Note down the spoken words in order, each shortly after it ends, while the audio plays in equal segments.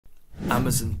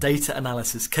Amazon data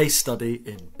analysis case study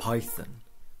in Python.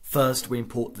 First, we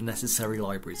import the necessary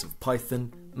libraries of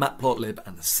Python, Matplotlib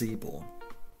and Seaborn.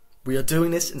 We are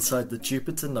doing this inside the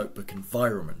Jupyter Notebook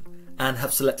environment and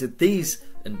have selected these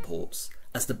imports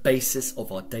as the basis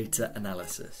of our data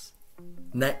analysis.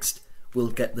 Next,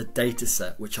 we'll get the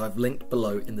dataset, which I've linked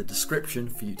below in the description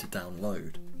for you to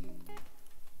download.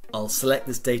 I'll select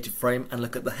this data frame and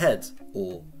look at the head,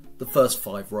 or the first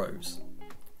 5 rows.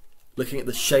 Looking at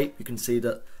the shape, you can see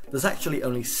that there's actually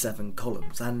only 7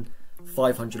 columns and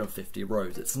 550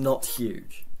 rows. It's not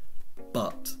huge,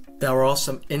 but there are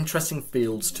some interesting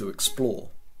fields to explore.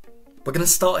 We're going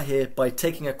to start here by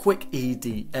taking a quick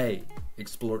EDA,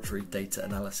 exploratory data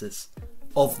analysis,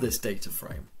 of this data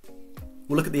frame.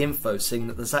 We'll look at the info, seeing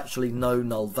that there's actually no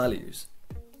null values.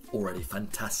 Already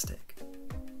fantastic.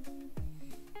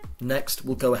 Next,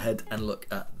 we'll go ahead and look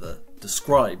at the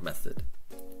describe method.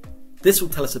 This will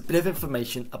tell us a bit of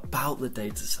information about the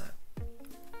dataset.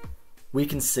 We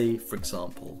can see, for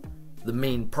example, the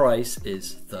mean price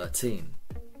is 13.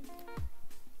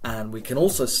 And we can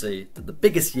also see that the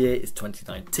biggest year is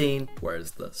 2019,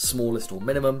 whereas the smallest or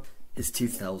minimum is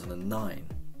 2009.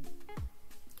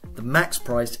 The max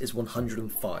price is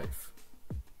 105.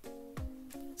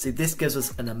 See, this gives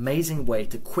us an amazing way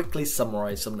to quickly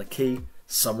summarize some of the key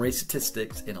summary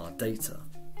statistics in our data.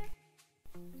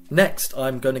 Next,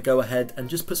 I'm going to go ahead and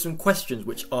just put some questions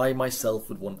which I myself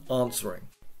would want answering.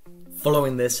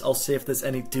 Following this, I'll see if there's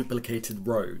any duplicated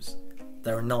rows.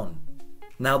 There are none.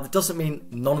 Now, that doesn't mean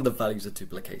none of the values are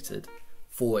duplicated.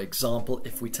 For example,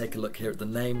 if we take a look here at the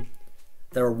name,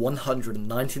 there are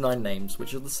 199 names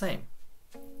which are the same.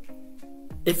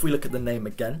 If we look at the name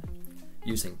again,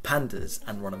 using pandas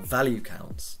and run a value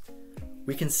counts,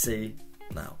 we can see,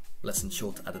 now let's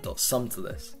ensure to add a .sum to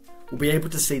this, we'll be able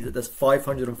to see that there's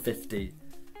 550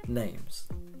 names.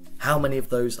 How many of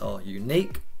those are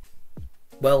unique?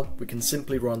 Well, we can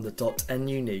simply run the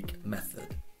 .nUnique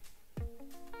method.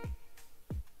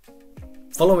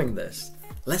 Following this,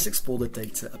 let's explore the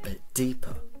data a bit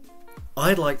deeper.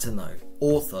 I'd like to know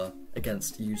author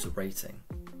against user rating.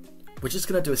 We're just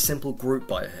going to do a simple group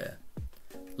by here,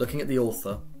 looking at the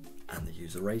author and the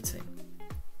user rating.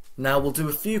 Now we'll do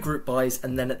a few group bys,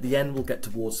 and then at the end we'll get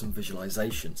towards some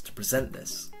visualizations to present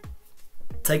this.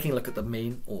 Taking a look at the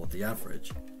mean, or the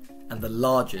average, and the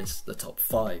largest, the top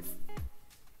 5.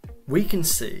 We can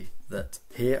see that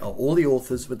here are all the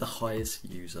authors with the highest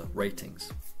user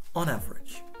ratings, on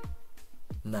average.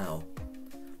 Now,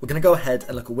 we're going to go ahead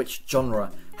and look at which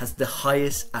genre has the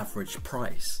highest average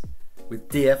price, with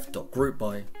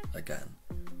df.groupby again,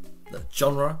 the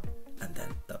genre, and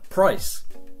then the price.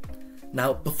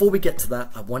 Now, before we get to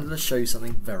that, I wanted to show you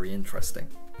something very interesting.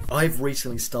 I've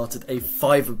recently started a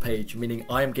Fiverr page, meaning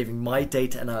I am giving my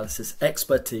data analysis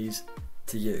expertise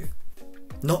to you.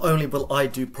 Not only will I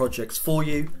do projects for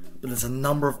you, but there's a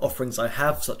number of offerings I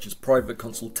have, such as private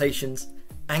consultations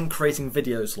and creating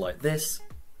videos like this,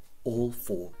 all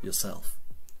for yourself.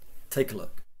 Take a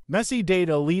look. Messy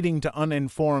data leading to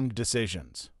uninformed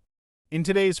decisions. In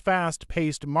today's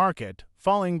fast-paced market,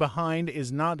 falling behind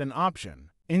is not an option.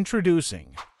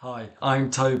 Introducing. Hi, I'm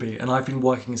Toby, and I've been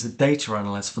working as a data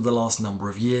analyst for the last number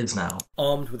of years now.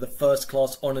 Armed with a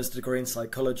first-class honours degree in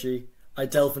psychology, I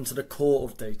delve into the core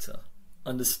of data,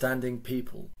 understanding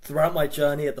people. Throughout my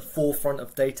journey at the forefront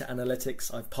of data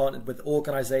analytics, I've partnered with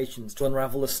organisations to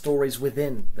unravel the stories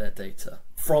within their data,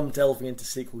 from delving into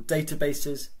SQL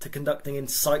databases to conducting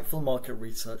insightful market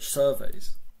research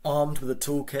surveys. Armed with a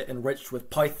toolkit enriched with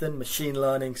Python, machine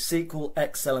learning, SQL,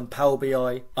 Excel and Power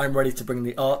BI, I'm ready to bring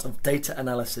the art of data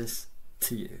analysis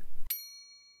to you.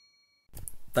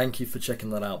 Thank you for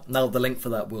checking that out. Now the link for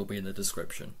that will be in the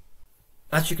description.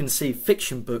 As you can see,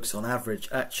 fiction books on average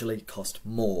actually cost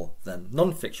more than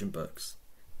non-fiction books.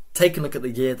 Take a look at the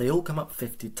year, they all come up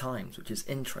 50 times, which is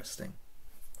interesting.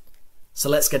 So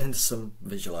let's get into some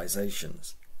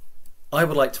visualizations. I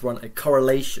would like to run a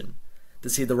correlation to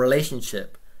see the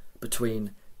relationship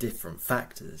between different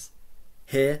factors.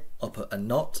 Here I'll put a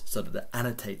not so that it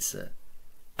annotates it,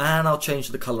 and I'll change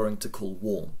the colouring to cool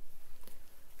warm.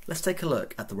 Let's take a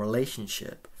look at the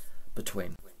relationship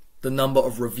between the number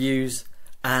of reviews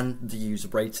and the user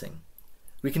rating.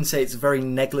 We can say it's a very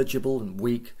negligible and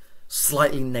weak,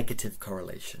 slightly negative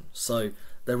correlation, so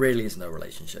there really is no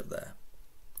relationship there.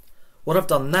 What I've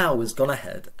done now is gone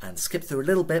ahead and skipped through a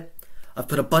little bit. I've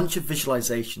put a bunch of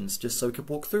visualizations just so we could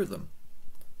walk through them.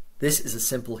 This is a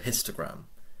simple histogram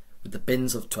with the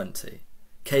bins of 20,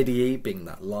 KDE being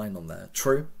that line on there,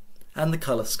 true, and the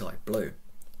colour sky blue.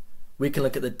 We can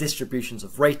look at the distributions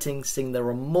of ratings, seeing there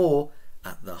are more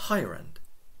at the higher end.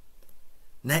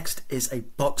 Next is a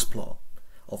box plot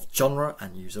of genre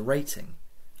and user rating.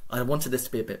 I wanted this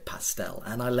to be a bit pastel,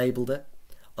 and I labelled it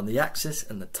on the axis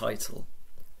and the title.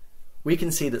 We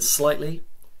can see that slightly,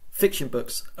 fiction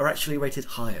books are actually rated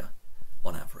higher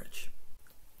on average.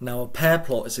 Now, a pair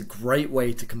plot is a great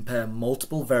way to compare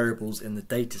multiple variables in the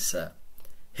dataset.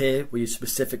 Here we use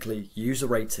specifically user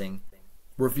rating,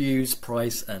 reviews,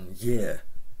 price and year.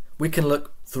 We can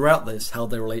look throughout this how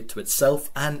they relate to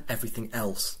itself and everything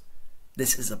else.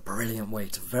 This is a brilliant way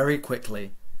to very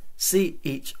quickly see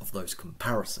each of those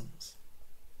comparisons.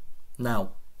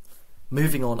 Now,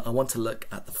 moving on, I want to look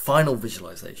at the final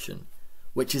visualization,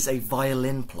 which is a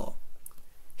violin plot.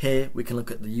 Here we can look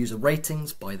at the user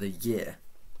ratings by the year.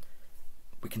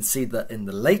 We can see that in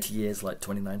the later years, like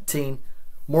 2019,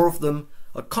 more of them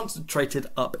are concentrated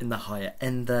up in the higher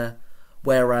end there,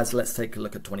 whereas let's take a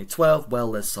look at 2012,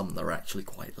 well, there's some that are actually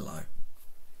quite low.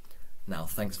 Now,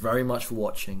 thanks very much for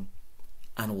watching,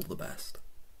 and all the best.